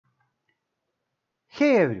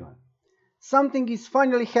Hey everyone, something is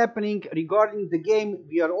finally happening regarding the game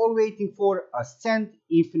we are all waiting for, Ascent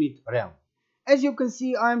Infinite Realm. As you can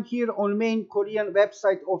see, I am here on main Korean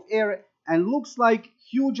website of Air and looks like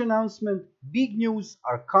huge announcement, big news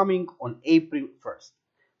are coming on April 1st.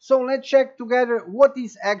 So let's check together what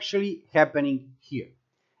is actually happening here.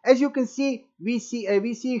 As you can see, we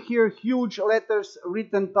see here huge letters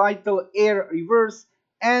written title Air Reverse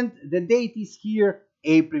and the date is here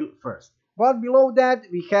April 1st. But below that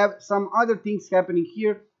we have some other things happening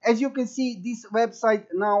here. As you can see, this website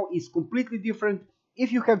now is completely different.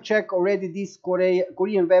 If you have checked already this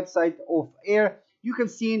Korean website of Air, you have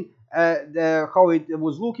seen how it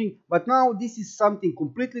was looking, but now this is something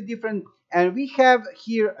completely different and we have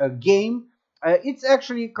here a game. It's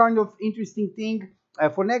actually kind of interesting thing.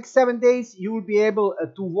 For next 7 days you will be able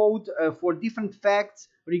to vote for different facts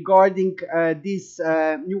regarding this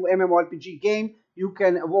new MMORPG game. You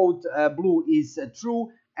can vote blue is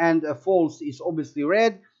true and false is obviously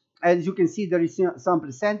red. As you can see, there is some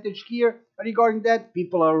percentage here regarding that.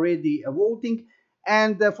 People are already voting,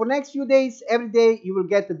 and for next few days, every day you will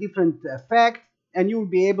get a different fact and you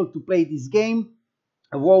will be able to play this game,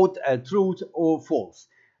 vote truth or false.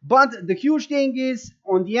 But the huge thing is,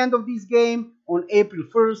 on the end of this game, on April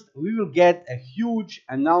 1st, we will get a huge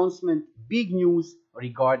announcement, big news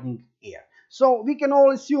regarding Air. So we can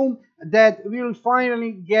all assume that we will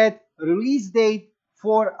finally get a release date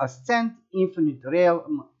for Ascent Infinite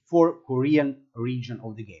Realm for Korean region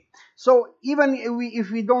of the game. So even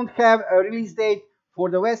if we don't have a release date for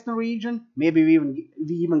the Western region, maybe we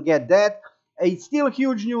even get that, it's still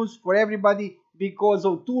huge news for everybody because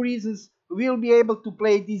of two reasons. We'll be able to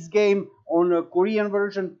play this game on a Korean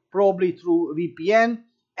version, probably through VPN.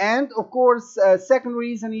 And of course, second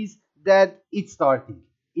reason is that it's starting.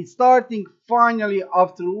 It's starting finally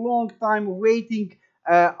after a long time of waiting.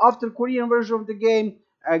 After Korean version of the game,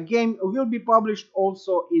 a game will be published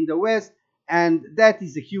also in the West. And that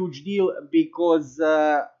is a huge deal because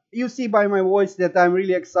you see by my voice that I'm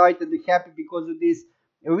really excited and happy because of this.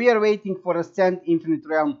 We are waiting for Ascent Infinite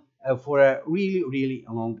Realm for a really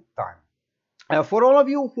long time. For all of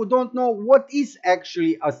you who don't know what is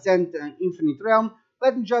actually Ascent Infinite Realm,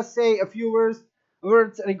 let me just say a few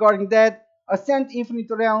words regarding that. Ascent Infinite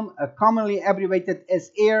Realm, commonly abbreviated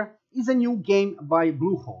as Air, is a new game by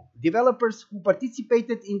Bluehole, developers who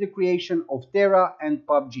participated in the creation of Tera and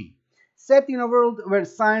PUBG. Set in a world where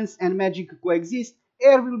science and magic coexist,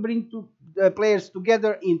 Air will bring players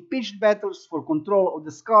together in pitched battles for control of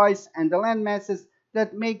the skies and the land masses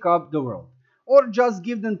that make up the world, or just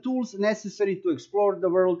give them tools necessary to explore the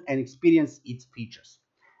world and experience its features.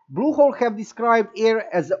 Bluehole have described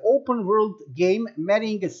Air as an open-world game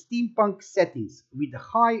marrying a steampunk settings with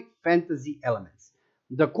high fantasy elements.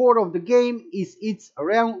 The core of the game is its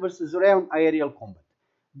realm versus realm aerial combat.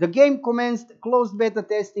 The game commenced closed beta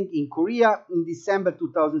testing in Korea in December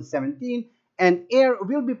 2017, and Air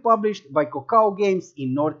will be published by Kakao Games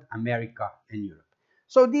in North America and Europe.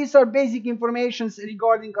 So these are basic informations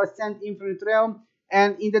regarding Ascent Infinite Realm,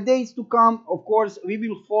 and in the days to come, of course, we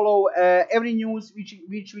will follow every news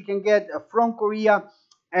which we can get from Korea.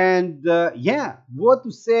 And yeah, what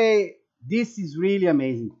to say, this is really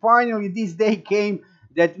amazing. Finally, this day came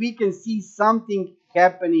that we can see something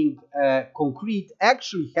happening, concrete,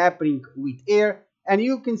 actually happening with Air. And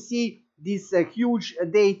you can see this huge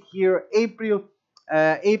date here, April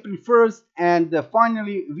 1st, and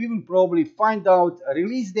finally we will probably find out a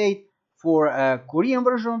release date for a Korean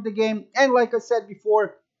version of the game. And like I said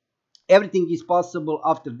before, everything is possible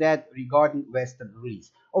after that regarding Western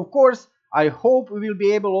release. Of course, I hope we will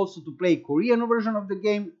be able also to play Korean version of the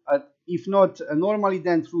game, if not normally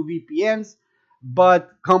then through VPNs.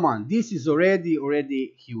 But come on, this is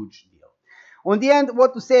already huge deal. On the end,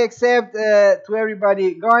 what to say except to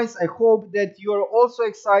everybody, guys, I hope that you are also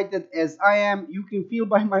excited as I am. You can feel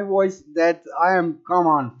by my voice that I am, come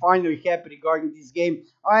on, finally happy regarding this game.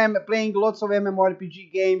 I am playing lots of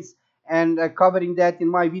MMORPG games and covering that in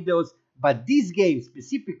my videos, but this game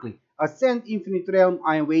specifically, Ascent Infinite Realm,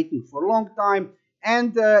 I am waiting for a long time.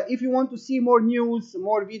 And if you want to see more news,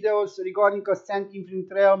 more videos regarding Ascent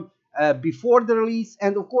Infinite Realm before the release,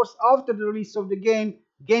 and of course after the release of the game,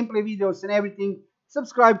 gameplay videos and everything,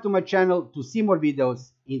 subscribe to my channel to see more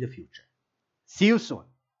videos in the future. See you soon.